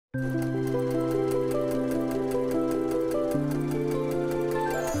Hey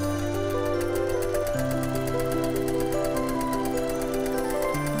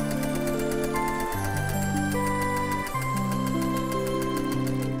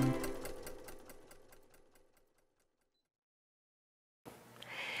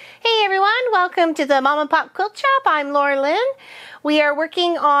everyone, welcome to the Mom and Pop Quilt Shop. I'm Laura Lynn. We are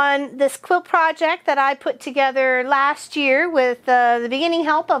working on this quilt project that I put together last year with the beginning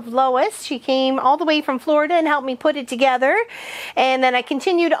help of Lois. She came all the way from Florida and helped me put it together. And then I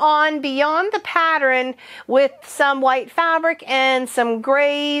continued on beyond the pattern with some white fabric and some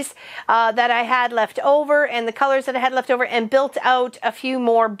grays that I had left over and the colors that I had left over, and built out a few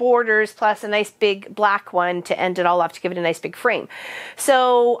more borders plus a nice big black one to end it all off to give it a nice big frame.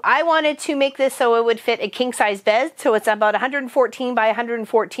 So I wanted to make this so it would fit a king size bed. So it's about 114 by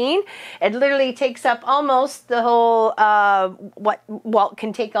 114. It literally takes up almost the whole what Walt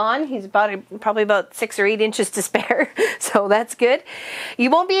can take on. He's probably about 6 or 8 inches to spare, so that's good. You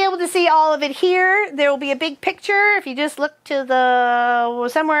won't be able to see all of it here. There will be a big picture. If you just look to the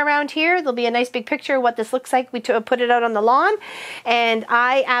somewhere around here, there'll be a nice big picture of what this looks like. We put it out on the lawn, and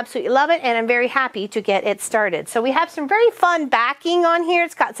I absolutely love it, and I'm very happy to get it started. So we have some very fun backing on here.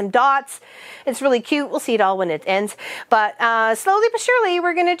 It's got some dots. It's really cute. We'll see it all when it ends, but slowly but surely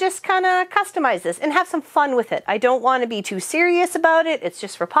we're going to just kind of customize this and have some fun with it. I don't want to be too serious about it. It's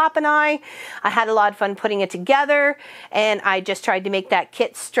just for Pop and I had a lot of fun putting it together, and I just tried to make that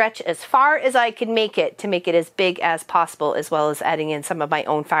kit stretch as far as I could make it to make it as big as possible, as well as adding in some of my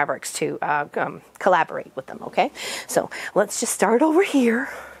own fabrics to collaborate with them. Okay, so let's just start over here,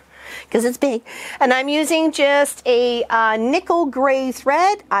 because it's big, and I'm using just a nickel gray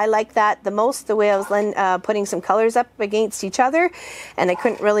thread. I like that the most, the way I was putting some colors up against each other, and I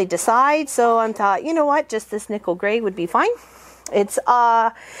couldn't really decide, so I thought, you know what, just this nickel gray would be fine. It's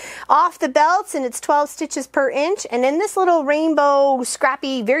off the belts, and it's 12 stitches per inch, and in this little rainbow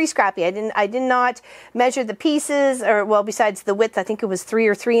scrappy, very scrappy, I did not measure the pieces, or well, besides the width, I think it was 3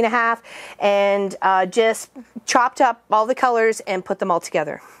 or 3.5, and just chopped up all the colors and put them all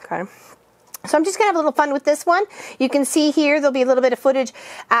together. Okay. So I'm just going to have a little fun with this one. You can see here there'll be a little bit of footage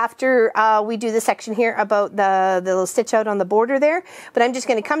after we do the section here about the little stitch out on the border there. But I'm just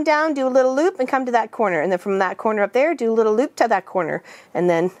going to come down, do a little loop, and come to that corner. And then from that corner up there, do a little loop to that corner, and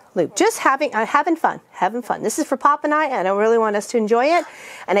then loop. Just having fun, having fun. This is for Pop and I really want us to enjoy it,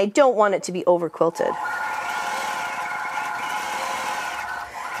 and I don't want it to be over quilted.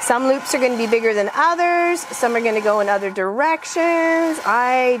 Some loops are going to be bigger than others. Some are going to go in other directions.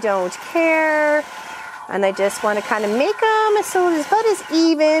 I don't care. And I just want to kind of make them so it's about as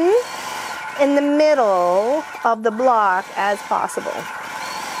even in the middle of the block as possible.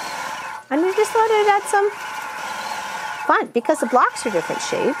 And I just thought I'd add some fun, because the blocks are different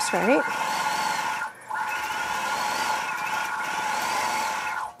shapes, right?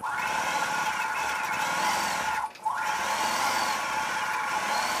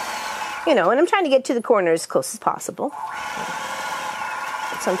 You know, and I'm trying to get to the corner as close as possible.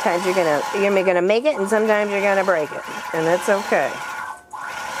 Sometimes you're gonna make it, and sometimes you're gonna break it, and that's okay.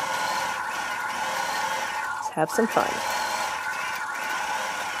 Let's have some fun.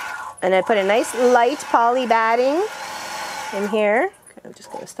 And I put a nice light poly batting in here. I'm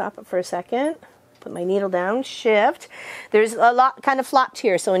just gonna stop it for a second. Put my needle down, shift. There's a lot kind of flopped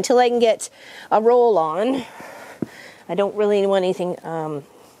here, so until I can get a roll on, I don't really want anything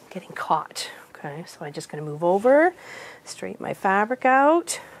getting caught. Okay, so I'm just going to move over, straighten my fabric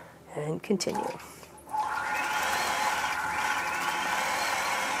out, and continue.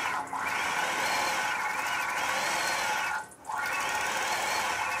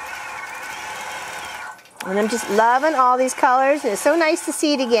 And I'm just loving all these colors, and it's so nice to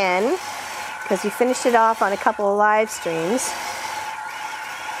see it again, because we finished it off on a couple of live streams.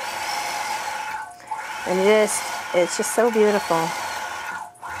 And it's just so beautiful.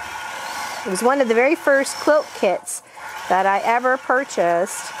 It was one of the very first quilt kits that I ever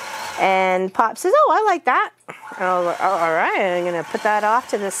purchased, and Pop says, oh, I like that. And I was like, oh, all right, I'm going to put that off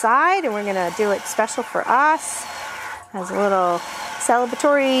to the side, and we're going to do it special for us as a little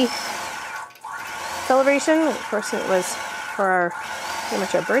celebratory celebration. Of course, it was for pretty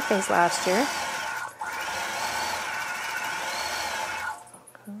much our birthdays last year.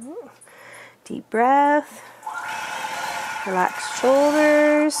 Deep breath, relax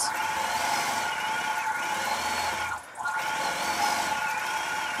shoulders.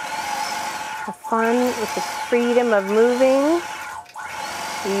 Have fun with the freedom of moving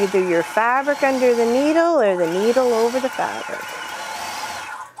either your fabric under the needle or the needle over the fabric.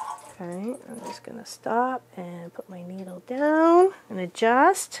 Okay, I'm just going to stop and put my needle down and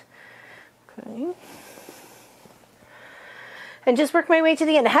adjust. Okay. And just work my way to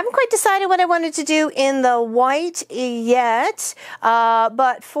the end. I haven't quite decided what I wanted to do in the white yet,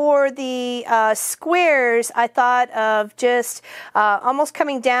 but for the squares, I thought of just almost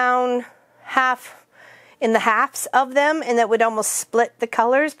coming down half in the halves of them, and that would almost split the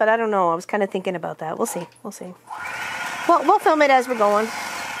colors, but I don't know. I was kind of thinking about that. We'll see. We'll see. Well, we'll film it as we're going.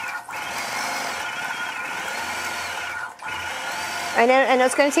 I know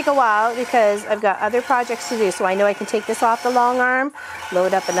it's going to take a while because I've got other projects to do, so I know I can take this off the long arm,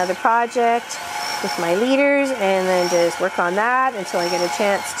 load up another project with my leaders, and then just work on that until I get a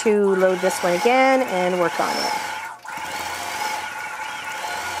chance to load this one again and work on it.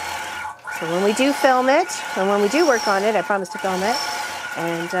 So when we do film it, and when we do work on it, I promise to film it,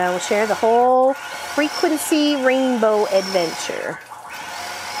 and we'll share the whole frequency rainbow adventure.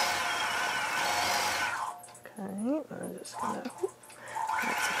 Okay, I'm just going to...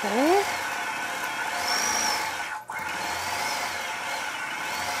 That's okay.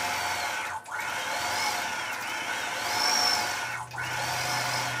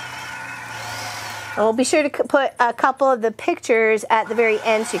 And we'll be sure to put a couple of the pictures at the very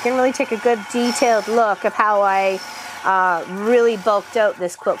end so you can really take a good detailed look of how I really bulked out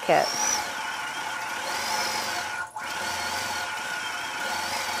this quilt kit.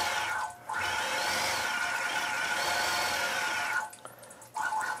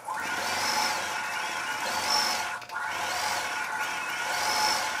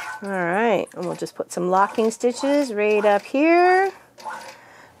 All right, and we'll just put some locking stitches right up here.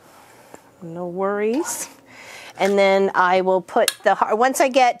 No worries. And then I will put the heart, once I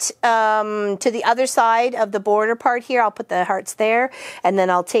get to the other side of the border part here, I'll put the hearts there, and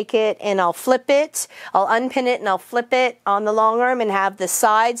then I'll take it and I'll flip it. I'll unpin it and I'll flip it on the long arm and have the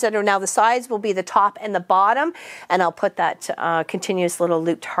sides that are now the sides will be the top and the bottom, and I'll put that continuous little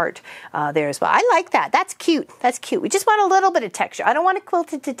looped heart there as well. I like that. That's cute. That's cute. We just want a little bit of texture. I don't want it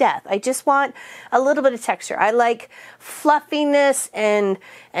quilted to death. I just want a little bit of texture. I like fluffiness and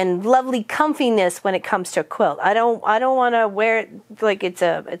lovely comfiness when it comes to a quilt. I don't want to wear it like it's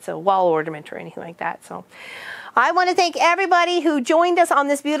a wall ornament or anything like that. So I want to thank everybody who joined us on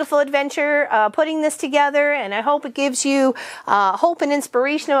this beautiful adventure, putting this together, and I hope it gives you hope and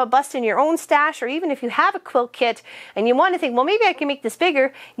inspiration about busting your own stash, or even if you have a quilt kit and you want to think, well, maybe I can make this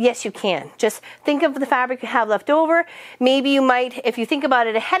bigger. Yes, you can. Just think of the fabric you have left over. Maybe you might, if you think about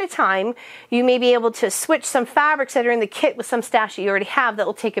it ahead of time, you may be able to switch some fabrics that are in the kit with some stash that you already have that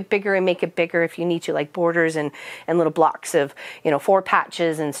will take it bigger and make it bigger if you need to, like borders and little blocks of, 4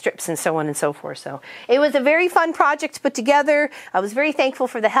 patches and strips and so on and so forth. So it was a very fun project to put together. I was very thankful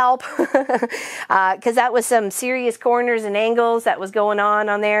for the help because that was some serious corners and angles that was going on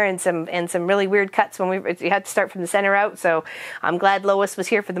there, and some really weird cuts when we had to start from the center out. So I'm glad Lois was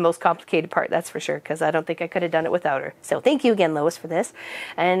here for the most complicated part, that's for sure, because I don't think I could have done it without her. So thank you again, Lois, for this.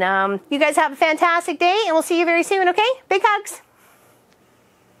 And you guys have a fantastic day, and we'll see you very soon, okay? Big hugs.